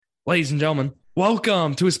Ladies and gentlemen,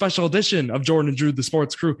 welcome to a special edition of Jordan and Drew, the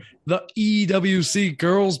Sports Crew, the EWC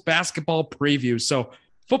Girls Basketball Preview. So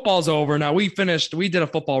football's over. Now we did a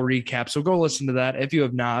football recap, so go listen to that if you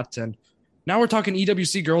have not. And now we're talking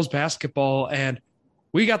EWC Girls Basketball, and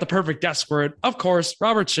we got the perfect guest for it. Of course,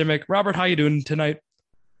 Robert Shimmick. Robert, how you doing tonight?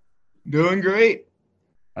 Doing great.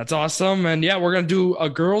 That's awesome. And yeah, we're going to do a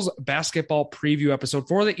girls basketball preview episode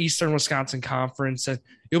for the Eastern Wisconsin Conference. And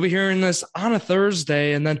you'll be hearing this on a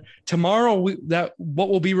Thursday. And then tomorrow, what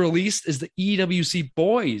will be released is the EWC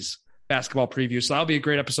boys basketball preview. So that'll be a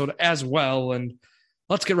great episode as well. And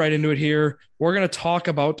let's get right into it here. We're going to talk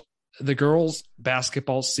about the girls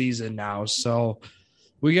basketball season now. So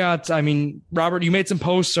we got, Robert, you made some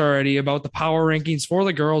posts already about the power rankings for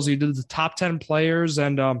the girls. You did the top 10 players,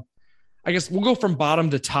 and I guess we'll go from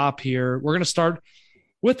bottom to top here. We're going to start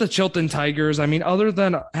with the Chilton Tigers. I mean, other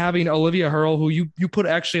than having Olivia Hurl, who you put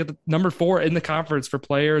actually at the number 4 in the conference for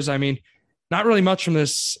players, I mean, not really much from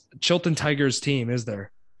this Chilton Tigers team, is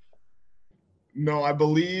there? No, I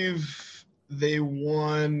believe they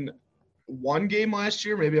won one game last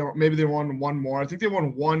year. Maybe they won one more. I think they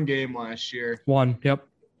won one game last year. One, yep.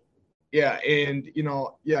 Yeah, and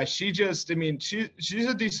she's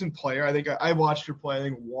a decent player. I think I watched her play, I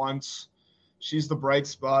think, once. She's the bright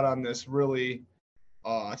spot on this really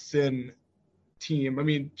thin team. I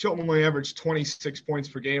mean, Chilton only averaged 26 points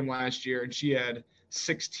per game last year, and she had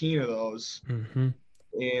 16 of those. Mm-hmm.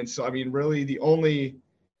 And so, I mean, really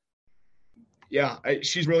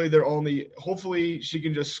she's really their only – hopefully she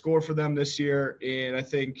can just score for them this year. And I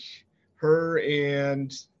think her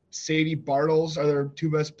and Sadie Bartles are their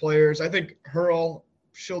two best players. I think Hurl,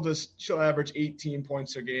 she'll average 18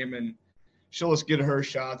 points a game, and she'll just get her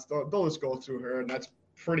shots. They'll just go through her, and that's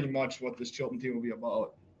pretty much what this Chilton team will be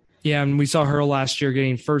about. Yeah, and we saw her last year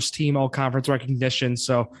getting first team all-conference recognition,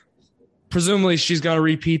 so presumably she's going to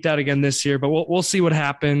repeat that again this year, but we'll see what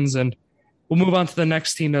happens, and we'll move on to the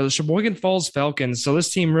next team, the Sheboygan Falls Falcons. So this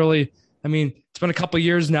team really, I mean, it's been a couple of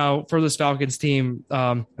years now for this Falcons team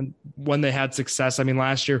when they had success. I mean,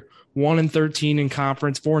 last year, 1-13 in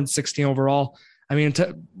conference, 4-16 overall. I mean,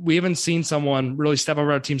 we haven't seen someone really step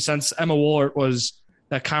over our team since Emma Woolert was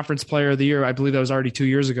that conference player of the year. I believe that was already 2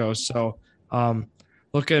 years ago. So for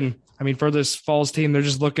this Falls team, they're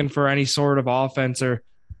just looking for any sort of offense or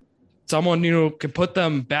someone, can put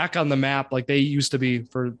them back on the map like they used to be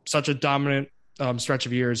for such a dominant stretch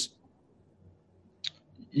of years.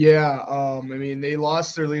 Yeah, they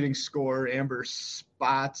lost their leading scorer, Amber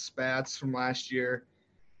Spats from last year.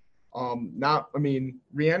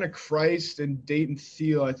 Rihanna Christ and Dayton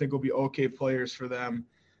Thiel, I think, will be okay players for them.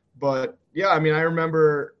 But, yeah, I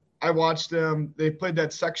remember I watched them. They played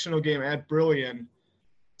that sectional game at Brillion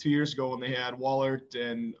 2 years ago when they had Wallert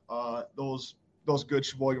and those good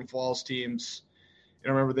Sheboygan Falls teams.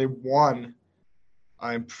 And I remember they won,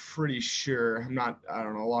 I'm pretty sure. I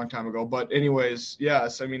don't know, a long time ago. But anyways,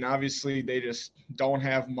 yes, obviously they just don't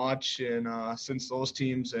have much since those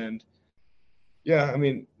teams. And, yeah,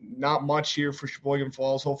 not much here for Sheboygan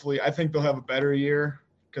Falls. Hopefully, I think they'll have a better year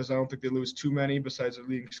because I don't think they lose too many besides their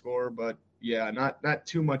leading scorer. But, yeah, not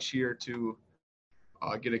too much here to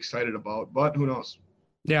get excited about. But who knows?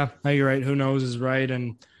 Yeah, you're right. Who knows is right.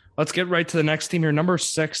 And let's get right to the next team here. Number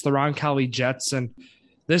 6, the Roncalli Jets. And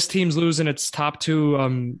this team's losing its top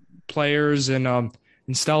 2 players in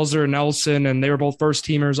Stelzer and Nelson, and they were both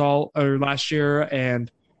first-teamers last year. And,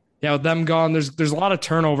 yeah, with them gone, there's a lot of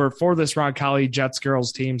turnover for this Roncalli Jets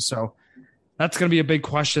girls team. So that's going to be a big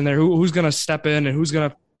question there. Who's going to step in and who's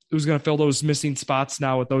going to fill those missing spots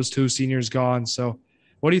now with those 2 seniors gone? So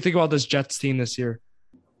what do you think about this Jets team this year?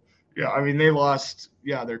 Yeah, they lost,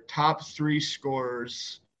 their top 3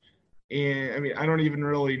 scorers. And, I don't even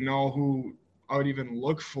really know who I would even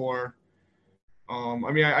look for.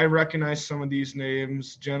 I recognize some of these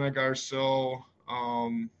names, Jenna Garceau,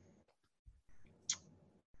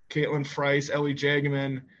 Caitlin Frice, Ellie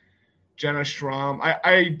Jagaman, Jenna Schramm.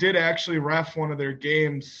 I did actually ref one of their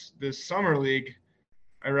games this summer league.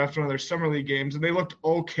 I refed one of their summer league games, and they looked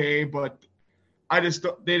okay, but they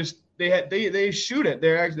shoot it.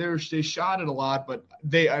 They shot it a lot, but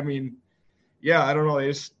I don't know. They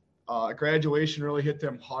just graduation really hit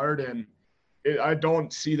them hard, and I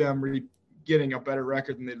don't see them getting a better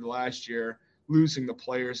record than they did last year, losing the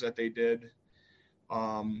players that they did.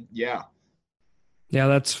 Yeah,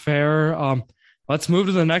 that's fair. Let's move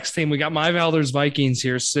to the next team. We got My Valders Vikings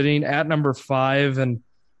here sitting at number 5. And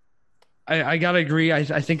I got to agree. I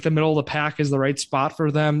think the middle of the pack is the right spot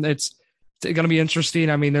for them. It's going to be interesting.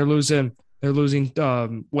 They're losing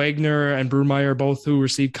Wagner and Brewmeyer, both who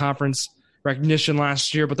received conference recognition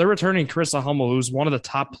last year, but they're returning Carissa Hummel, who's one of the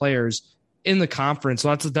top players in the conference. So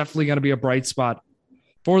that's definitely going to be a bright spot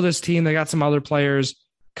for this team. They got some other players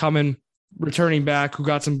returning back who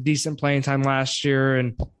got some decent playing time last year,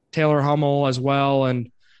 and Taylor Hummel as well.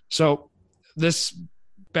 And so this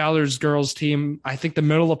Ballard's girls team, I think the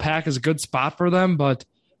middle of the pack is a good spot for them, but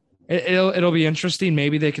it'll be interesting.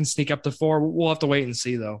 Maybe they can sneak up to 4. We'll have to wait and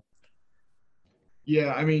see, though.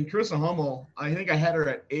 Yeah, I mean, Carissa Hummel, I think I had her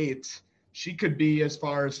at 8. She could be as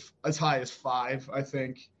high as 5, I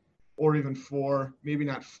think, or even 4. Maybe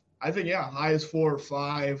not. I think, yeah, high as 4 or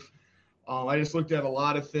 5. I just looked at a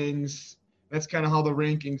lot of things. That's kind of how the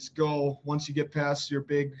rankings go. Once you get past your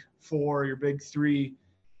big 4, your big 3,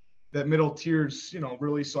 that middle tier's,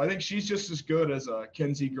 really. So I think she's just as good as a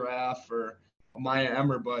Kenzie Graff or a Maya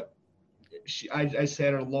Emmer, but I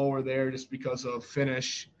sat her lower there just because of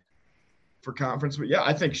finish for conference. But yeah,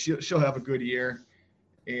 I think she'll have a good year.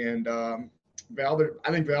 And Ballard,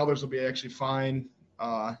 I think Ballard's will be actually fine.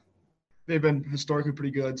 They've been historically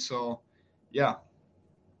pretty good. So yeah.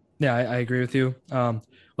 Yeah, I agree with you.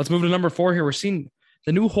 Let's move to number 4 here. We're seeing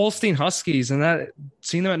the new Holstein Huskies, and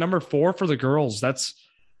seeing them at number 4 for the girls. That's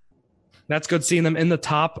good seeing them in the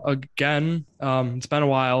top again. It's been a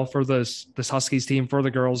while for this Huskies team for the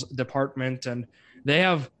girls department, and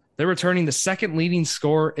they're returning the second leading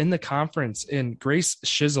scorer in the conference in Grace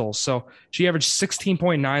Shizzle. So she averaged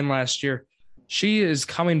 16.9 last year. She is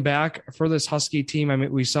coming back for this Husky team. I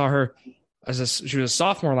mean, we saw her she was a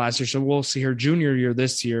sophomore last year, so we'll see her junior year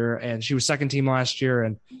this year, and she was second team last year,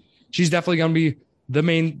 and she's definitely going to be the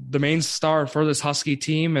main star for this Husky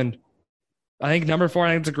team. And I think number 4, I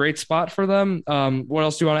think it's a great spot for them. What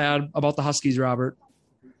else do you want to add about the Huskies, Robert?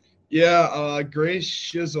 Yeah, Grace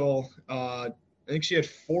Shizzle, I think she had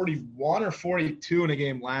 41 or 42 in a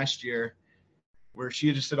game last year where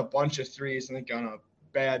she just hit a bunch of threes, I think, on a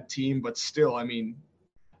bad team, but still, I mean,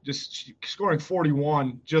 just scoring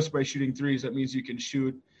 41 just by shooting threes, that means you can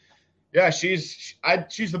shoot. Yeah, she's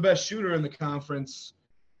the best shooter in the conference,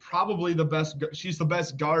 probably the best. She's the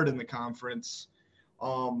best guard in the conference.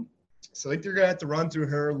 So I think they're going to have to run through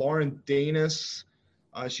her. Lauren Danis,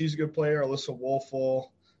 she's a good player. Alyssa Wolfel,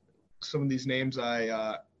 some of these names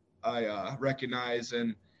I recognize.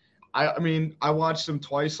 And I mean, I watched them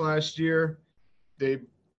twice last year. They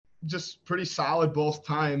just pretty solid both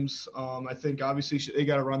times. I think obviously they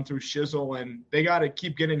got to run through Shizzle, and they got to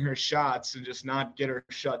keep getting her shots and just not get her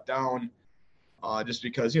shut down. Just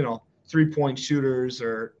because, 3-point shooters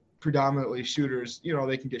or predominantly shooters,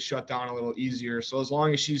 they can get shut down a little easier. So as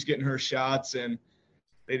long as she's getting her shots and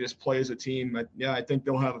they just play as a team, I think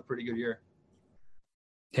they'll have a pretty good year.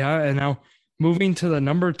 Yeah, and now moving to the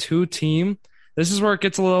number 2 team, this is where it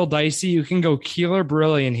gets a little dicey. You can go Kiel or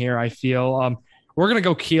Brillion here, I feel. We're gonna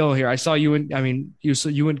go Kiel here. I saw you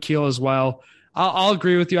you went Kiel as well. I'll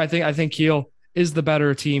agree with you. I think Kiel is the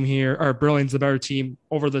better team here, or Brillion's the better team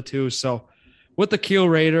over the 2. So with the Kiel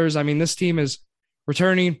Raiders, I mean, this team is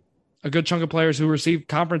returning a good chunk of players who received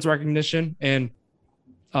conference recognition, and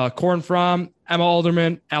Corn Fromm, Emma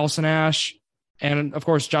Alderman, Allison Ash, and of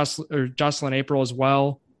course Jocelyn April as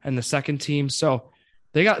well, and the second team. So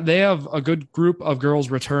they have a good group of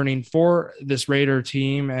girls returning for this Raider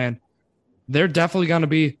team, and they're definitely going to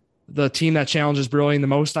be the team that challenges Brillion the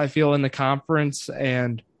most, I feel, in the conference.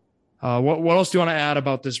 And what else do you want to add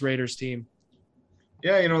about this Raiders team?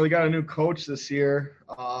 Yeah, they got a new coach this year,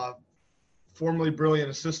 formerly Brillion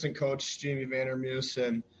assistant coach Jamie Vandermeus,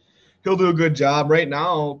 and he'll do a good job. Right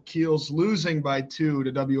now, Kiel's losing by 2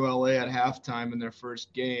 to WLA at halftime in their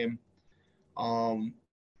first game.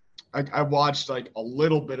 I watched like a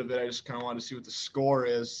little bit of it. I just kind of wanted to see what the score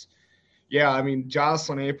is. Yeah, I mean,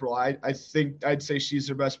 Jocelyn April, I think I'd say she's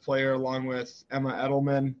their best player along with Emma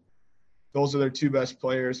Edelman. Those are their 2 best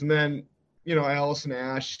players. And then, Allison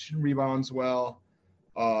Ash rebounds well.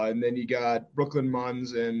 And then you got Brooklyn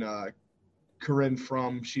Munns and Corinne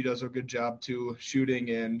Fromm. She does a good job too,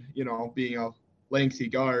 shooting and, being a lengthy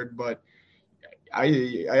guard. But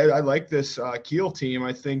I like this Kiel team.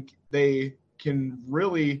 I think they can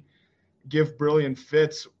really give Brillion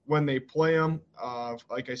fits when they play them.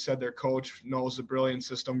 Like I said, their coach knows the Brillion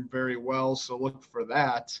system very well, so look for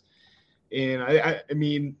that. And I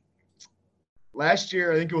mean, last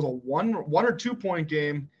year I think it was a one or 2 point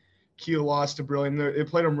game. Kiel lost to Brillion. They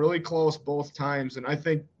played them really close both times, and I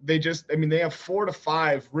think they have 4 to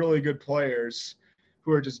 5 really good players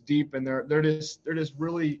who are just deep, and they're just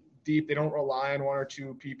really deep. They don't rely on 1 or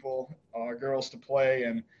 2 people, girls to play,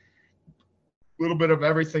 and little bit of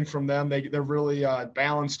everything from them. They're really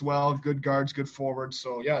balanced well, good guards, good forwards.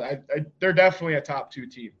 So yeah, they're definitely a top 2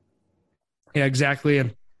 team. Yeah, exactly. And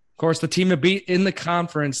of course, the team to beat in the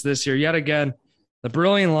conference this year, yet again, the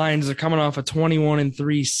Brillion Lions are coming off a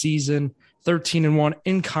 21-3 season. 13-1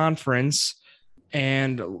 in conference.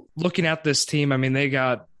 And looking at this team, I mean, they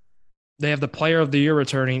have the player of the year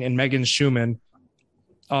returning in Megan Schumann,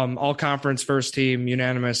 all conference first team,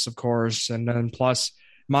 unanimous, of course. And then plus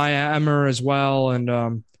Maya Emmer as well.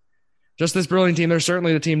 And just this brilliant team. They're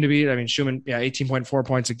certainly the team to beat. I mean, Schumann, 18.4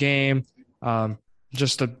 points a game.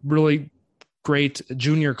 Just a really great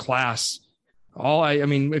junior class. I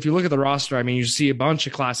mean, if you look at the roster, I mean, you see a bunch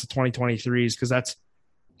of class of 2023s because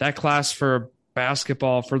that class for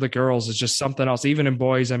basketball for the girls is just something else. Even in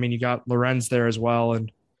boys, I mean, you got Lorenz there as well.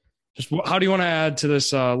 And just how do you want to add to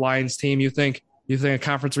this Lions team? You think a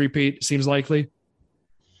conference repeat seems likely?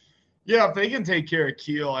 Yeah, if they can take care of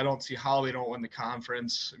Kiel, I don't see how they don't win the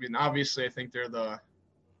conference. I mean, obviously, I think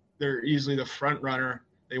they're easily the front runner.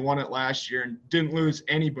 They won it last year and didn't lose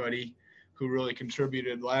anybody who really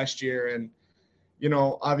contributed last year. And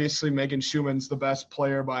obviously Megan Schumann's the best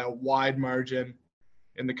player by a wide margin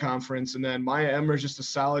in the conference. And then Maya Emmer's just a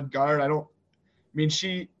solid guard.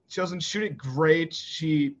 She doesn't shoot it great.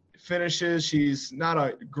 She finishes. She's not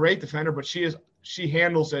a great defender, but she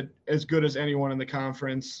handles it as good as anyone in the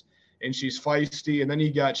conference. And she's feisty. And then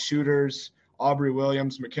you got shooters, Aubrey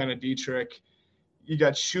Williams, McKenna Dietrich. You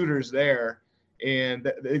got shooters there.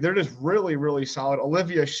 And they're just really, really solid.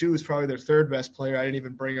 Olivia Shu is probably their third best player. I didn't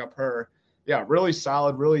even bring up her. Yeah, really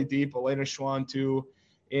solid, really deep. Elena Schwann too.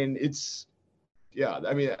 And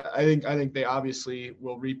I think they obviously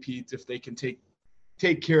will repeat if they can take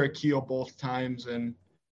care of Kiel both times. And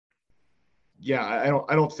I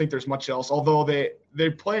don't think there's much else. Although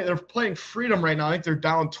they're playing Freedom right now. I think they're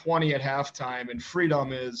down 20 at halftime, and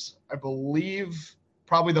Freedom is, I believe,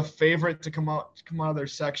 probably the favorite to come out of their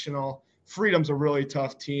sectional. Freedom's a really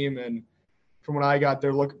tough team, and from what I got,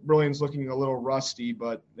 Brilliant's looking a little rusty,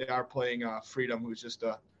 but they are playing Freedom, who's just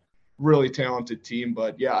a really talented team.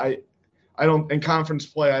 But I don't, in conference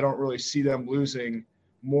play, I don't really see them losing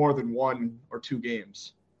more than 1 or 2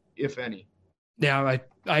 games, if any. Yeah,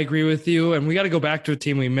 I agree with you. And we got to go back to a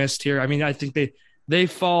team we missed here. I mean, I think they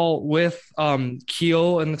fall with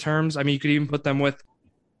Kiel in the terms. I mean, you could even put them with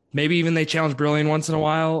maybe even they challenge Brilliant once in a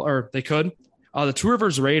while, or they could. The Two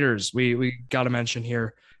Rivers Raiders, we got to mention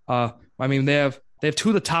here. I mean, they have 2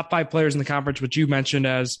 of the top 5 players in the conference, which you mentioned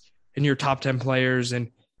as in your top 10 players,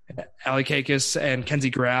 and Ali Kakis and Kenzie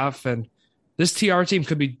Graff. And this TR team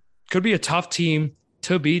could be a tough team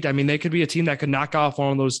to beat. I mean, they could be a team that could knock off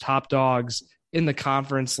one of those top dogs in the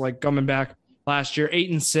conference, like coming back last year,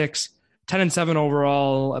 8-6, 10-7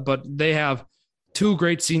 overall. But they have 2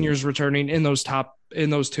 great seniors returning in those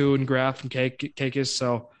 2, in Graff and Kakis.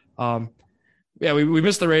 So, we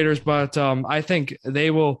missed the Raiders, but I think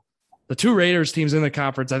they will. The 2 Raiders teams in the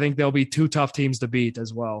conference, I think they'll be 2 tough teams to beat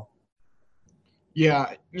as well.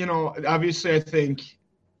 Yeah, obviously I think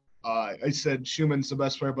I said Schumann's the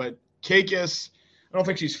best player, but Kakis, I don't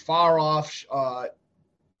think she's far off,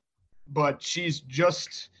 but she's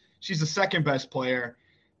the second best player,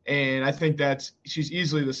 and I think she's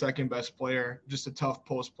easily the second best player, just a tough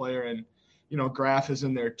post player, and Graff is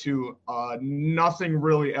in there too. Nothing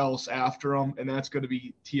really else after them, and that's going to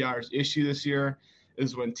be TR's issue this year,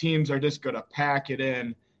 is when teams are just going to pack it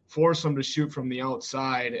in, force them to shoot from the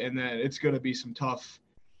outside, and then it's going to be some tough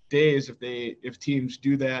days if teams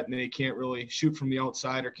do that and they can't really shoot from the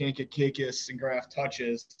outside or can't get Kakis and Graff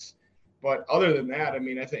touches. But other than that, I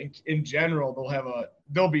mean, I think in general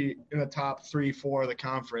they'll be in the top 3-4 of the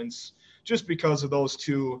conference just because of those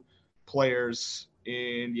 2 players.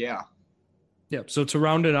 And yeah. So to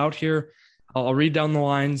round it out here, I'll read down the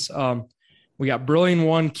lines. We got Brilliant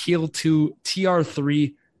 1, Kiel 2, TR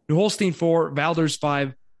 3, New Holstein 4, Valders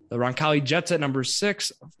 5, the Roncalli Jets at number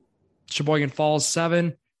 6, Sheboygan Falls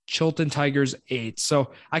 7, Chilton Tigers 8.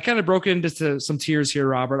 So I kind of broke it into some tiers here,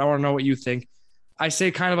 Robert. I want to know what you think. I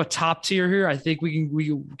say kind of a top tier here. I think we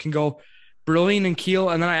can go Brilliant and Kiel,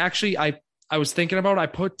 and then I was thinking about I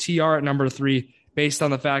put TR at number 3 based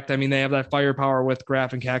on the fact, I mean, they have that firepower with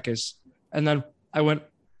Graff and Kakis. And then I went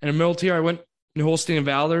in a middle tier. I went New Holstein and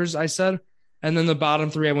Valders, I said. And then the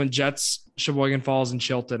bottom 3, I went Jets, Sheboygan Falls, and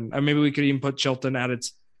Chilton. And maybe we could even put Chilton and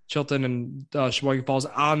Sheboygan Falls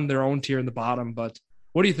on their own tier in the bottom. But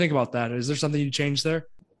what do you think about that? Is there something you changed there?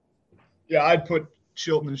 Yeah, I'd put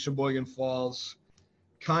Chilton and Sheboygan Falls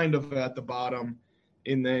kind of at the bottom.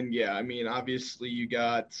 And then, I mean, obviously you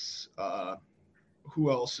got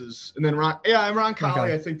who else is – and then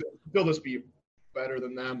Roncalli, I think they'll just be better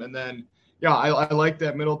than them. And then, I like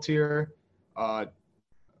that middle tier.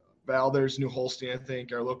 Valders, New Holstein, I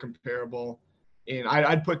think, are a little comparable. And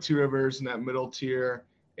I'd put Two Rivers in that middle tier.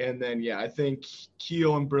 And then, I think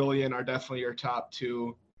Kiel and Brilliant are definitely your top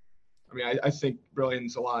 2. I mean, I think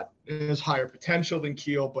Brilliant's has higher potential than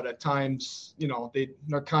Kiel, but at times,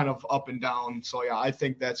 they're kind of up and down. So yeah, I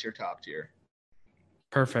think that's your top tier.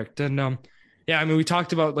 Perfect. And yeah, I mean, we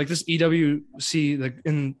talked about like this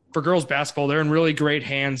EWC for girls basketball, they're in really great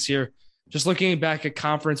hands here. Just looking back at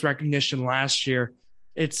conference recognition last year,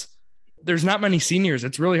 there's not many seniors.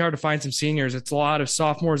 It's really hard to find some seniors. It's a lot of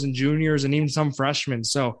sophomores and juniors and even some freshmen.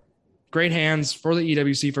 So great hands for the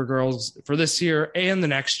EWC for girls for this year and the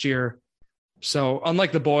next year. So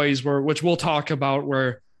unlike the boys, which we'll talk about,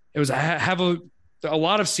 where it was a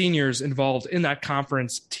lot of seniors involved in that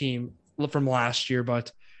conference team from last year.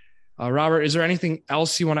 But Robert, is there anything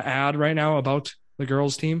else you want to add right now about the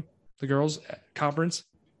girls team, the girls conference?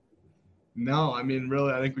 No, I mean,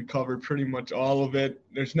 really, I think we covered pretty much all of it.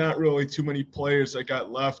 There's not really too many players that got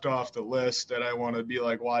left off the list that I want to be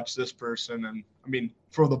like, watch this person. And I mean,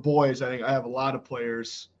 for the boys, I think I have a lot of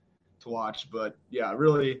players to watch, but yeah,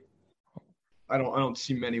 really, I don't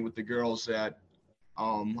see many with the girls that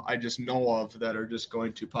I just know of that are just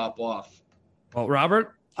going to pop off. Well,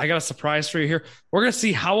 Robert, I got a surprise for you here. We're going to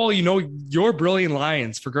see how well you know your Brilliant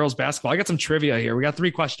Lions for girls basketball. I got some trivia here. We got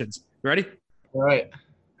 3 questions. You ready?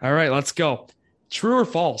 All right, let's go. True or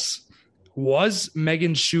false? Was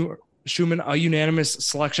Megan Schumann a unanimous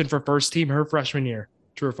selection for first team her freshman year?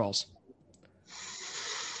 True or false?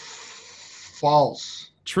 False.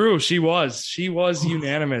 True, she was. She was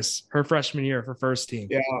unanimous her freshman year for first team.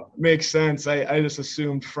 Yeah, makes sense. I just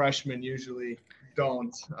assumed freshmen usually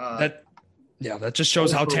don't. That just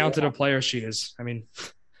shows how talented a player she is. I mean,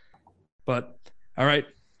 but all right,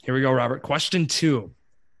 here we go, Robert. Question 2.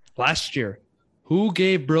 Last year, who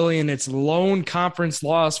gave Brilliant its lone conference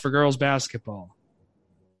loss for girls basketball?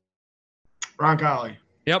 Roncalli.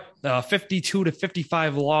 Yep,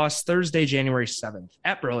 52-55 loss Thursday, January 7th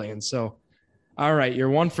at Brilliant. So, all right, you're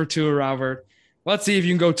 1 for 2, Robert. Let's see if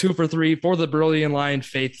you can go 2 for 3 for the Brilliant Lion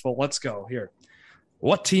faithful. Let's go here.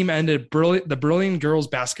 What team ended the Brilliant girls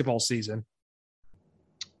basketball season?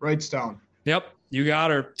 Wrightstown. Yep, you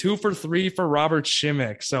got her. 2 for 3 for Robert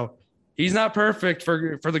Shimmick. So he's not perfect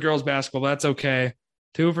for the girls basketball. That's okay.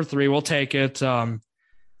 2 for 3, we'll take it.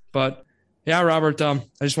 But yeah, Robert, I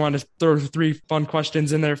just wanted to throw 3 fun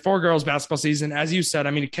questions in there for girls basketball season. As you said,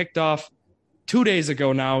 I mean, it kicked off 2 days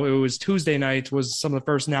ago now. It was Tuesday night was some of the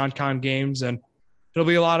first non-con games, and it'll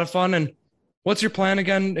be a lot of fun. And what's your plan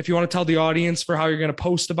again, if you want to tell the audience, for how you're going to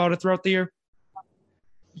post about it throughout the year?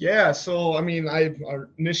 Yeah, so, I mean, I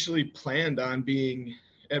initially planned on being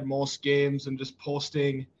at most games and just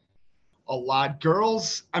posting a lot.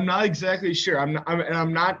 Girls, I'm not exactly sure.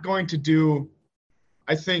 I'm not going to do –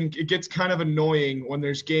 I think it gets kind of annoying when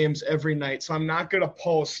there's games every night, so I'm not going to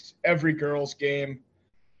post every girls' game.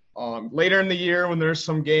 Later in the year, when there's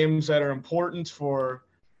some games that are important for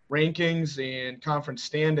rankings and conference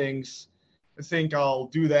standings, I think I'll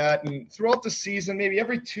do that. And throughout the season, maybe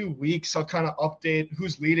every 2 weeks, I'll kind of update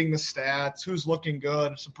who's leading the stats, who's looking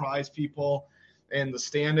good, surprise people in the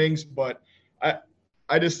standings. But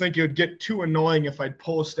I just think it would get too annoying if I'd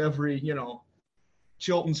post every,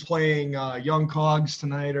 Chilton's playing Young Cogs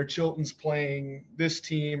tonight, or Chilton's playing this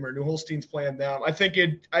team, or New Holstein's playing them. I think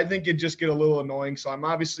it'd just get a little annoying. So I'm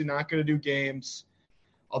obviously not going to do games.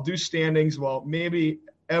 I'll do standings. Well, maybe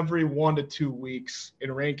every 1 to 2 weeks, in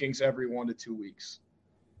rankings every 1 to 2 weeks.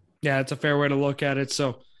 Yeah, it's a fair way to look at it.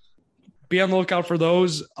 So be on the lookout for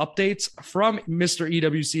those updates from Mr.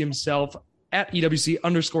 EWC himself at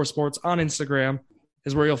EWC_sports on Instagram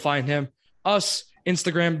is where you'll find him. Us,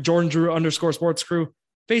 Instagram, Jordan Drew _sports crew,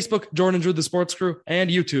 Facebook, Jordan Drew the Sports Crew, and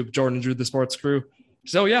YouTube, Jordan Drew the Sports Crew.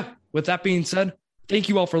 So yeah, with that being said, thank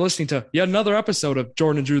you all for listening to yet another episode of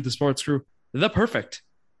Jordan Drew the Sports Crew, the perfect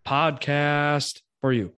podcast for you.